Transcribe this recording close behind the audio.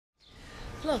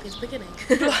Vlog is beginning.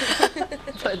 Put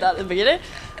that at the beginning.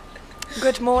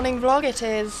 Good morning vlog. It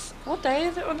is, what day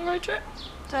is it on the road trip?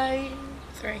 Day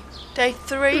 3. Day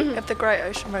 3 of the Great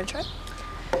Ocean road trip.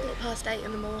 8:30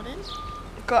 in the morning.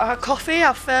 Got our coffee,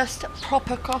 our first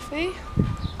proper coffee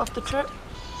of the trip.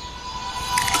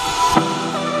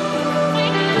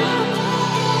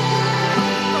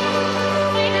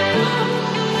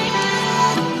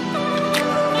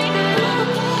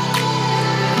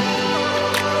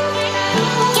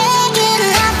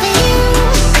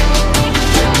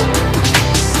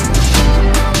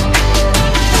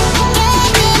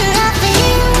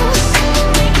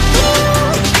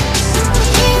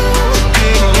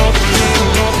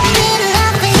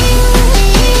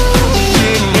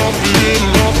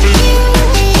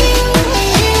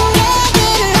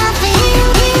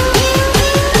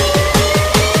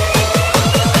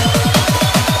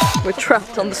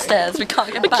 Trapped on the stairs, we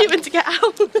can't get back. We're queuing to get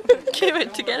out.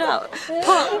 Queuing to get out.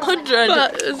 Part 100.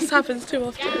 But this happens too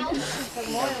often.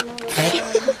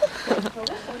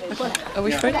 Are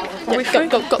we free? Are we free?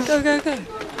 Go.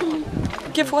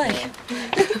 Give way.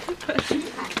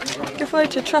 Give way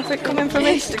to traffic coming from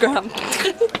Instagram.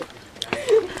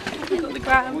 Got the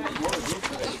gram.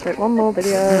 Take one more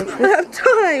video. I don't have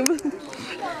time.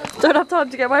 Don't have time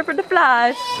to get away from the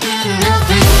flies.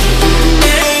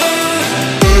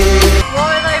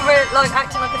 Why are they like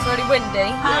acting like it's really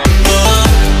windy?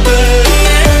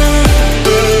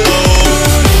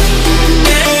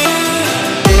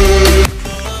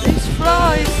 These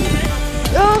flies!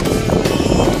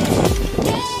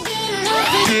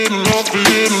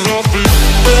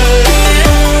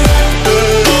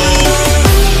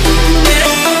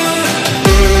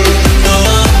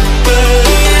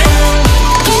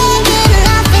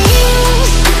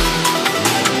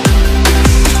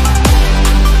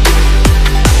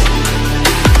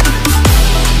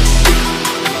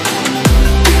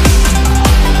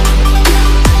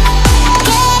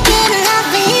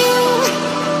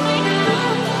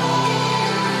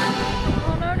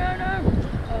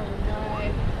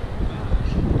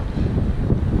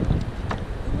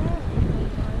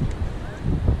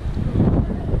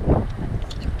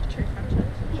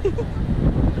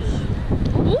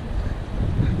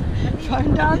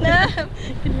 Phone down there.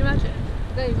 Can you imagine?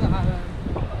 They've got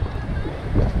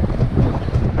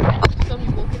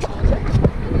someone's walking towards it.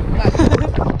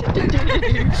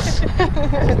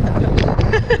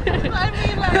 I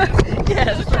mean, like,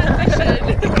 yes,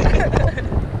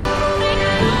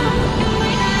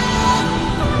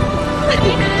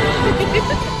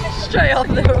 straight off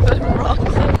the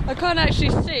rocks. I can't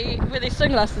actually see with these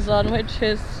sunglasses on, which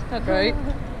is not great.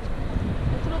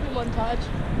 It'll be montage.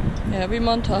 Yeah, it'll be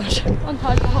montage.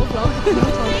 Montage the whole vlog.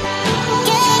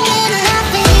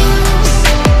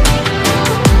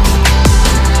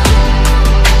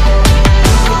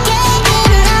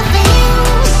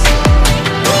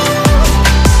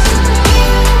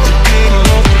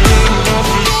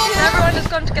 Everyone has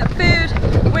gone to get food.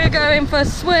 We're going for a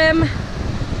swim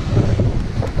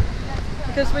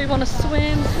because we want to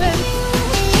swim.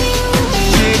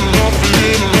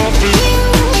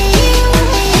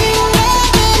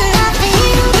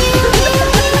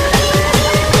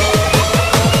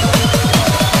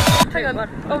 Hang on.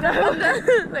 Oh no.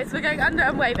 Wait, so we're going under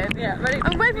and waving. Yeah, ready?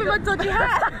 I'm waving my dodgy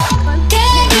hat.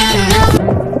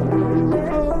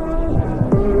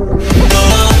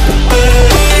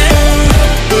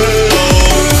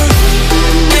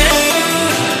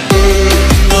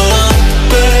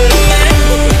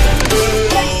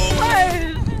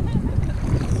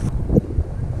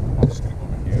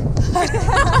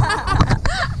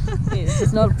 This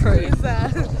is not proof.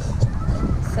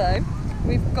 So,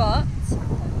 we've got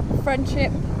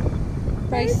friendship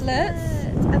bracelets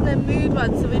and then mood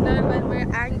ones, so we know when we're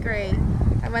angry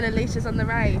and when Alicia's on the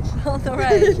rage. on the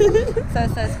rage. So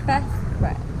it says best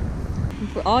friend.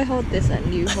 I hold this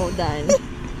and you hold that,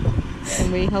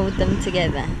 and we hold them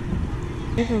together.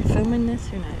 If I'm filming this,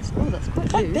 who knows? Oh, that's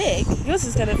quite loose. Big. Yours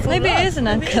is gonna fall Maybe off. it is an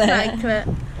anklet.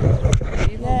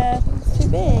 Yeah, it's too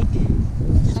big.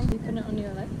 You put it on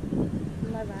your leg.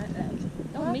 My right leg.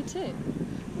 Oh, me too.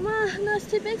 No, it's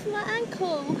too big for my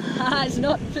ankle. It's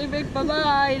not too big for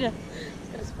mine.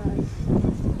 It's fine.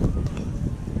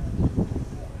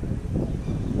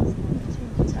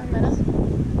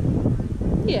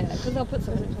 Yeah, because I'll put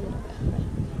something on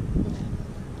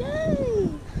it. Yay!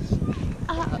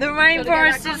 The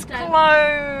rainforest is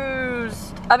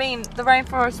closed. I mean, the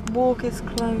rainforest walk is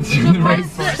closed.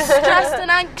 Stressed and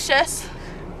anxious.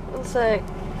 Also,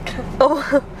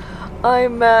 oh,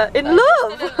 I'm in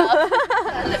love.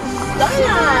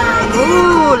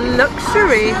 Ooh,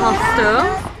 luxury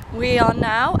hostel. We are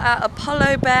now at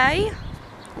Apollo Bay.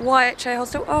 YHA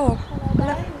hostel. Oh,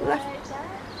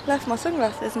 left my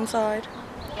sunglasses inside.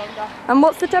 And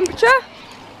what's the temperature?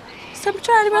 What's the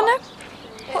temperature, anyone know?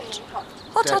 Hot.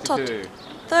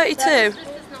 32.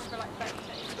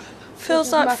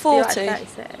 Feels like 40.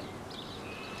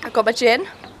 I got my gin.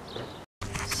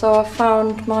 So I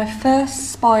found my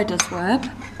first spider's web.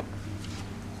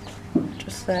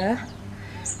 Just there.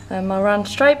 I ran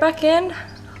straight back in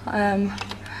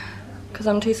because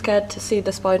I'm too scared to see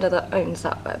the spider that owns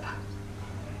that web.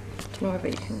 Don't know whether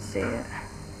you can see it.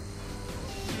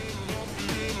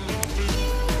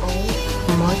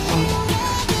 Oh my god.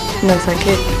 No thank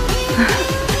you.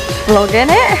 Vlogging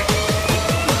it.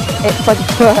 It's like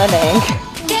burning.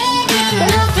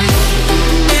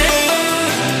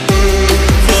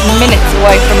 It's minutes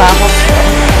away from our hostel.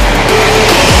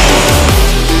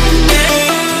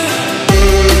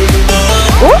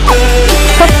 Ooh!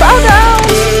 Bow down!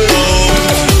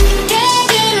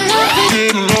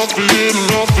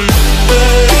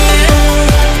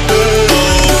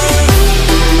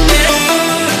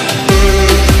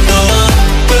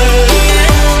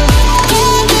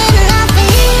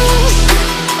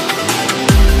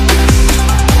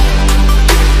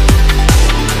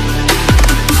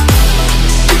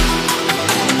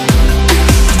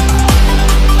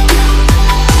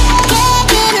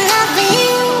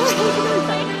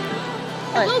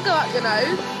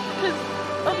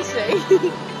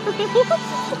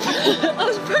 I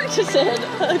was practicing.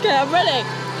 Okay, I'm ready.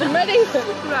 I'm ready.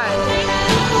 Right.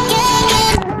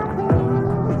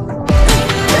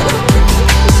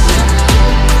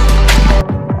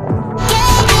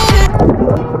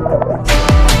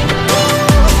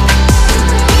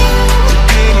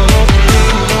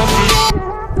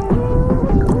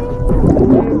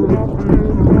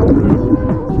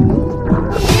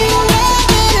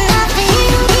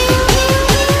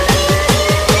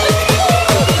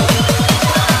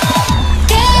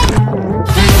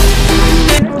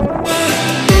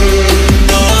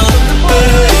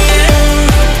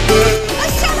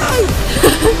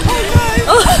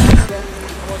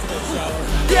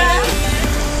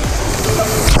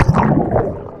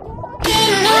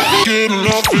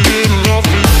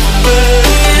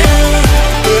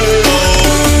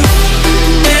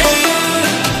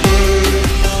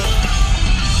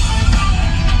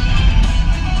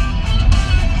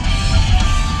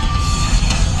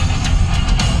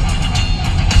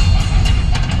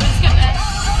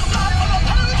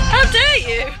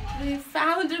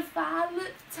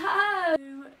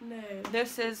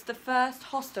 This is the first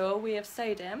hostel we have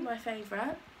stayed in. My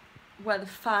favourite. Where the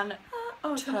fan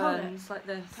turns like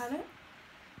this. Can it?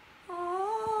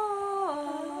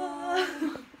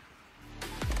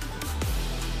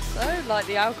 So, like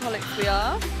the alcoholics we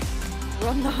are, we're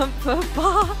on the hunt for a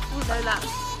bar. So that.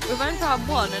 We've only found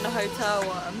one in a hotel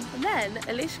one. And then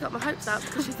Elisha got my hopes up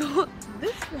because she thought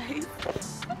this place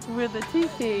with a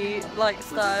tiki like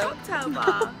style was a cocktail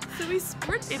bar. So we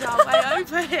sprinted our way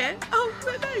over here. Oh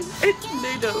but no, it's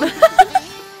noodles.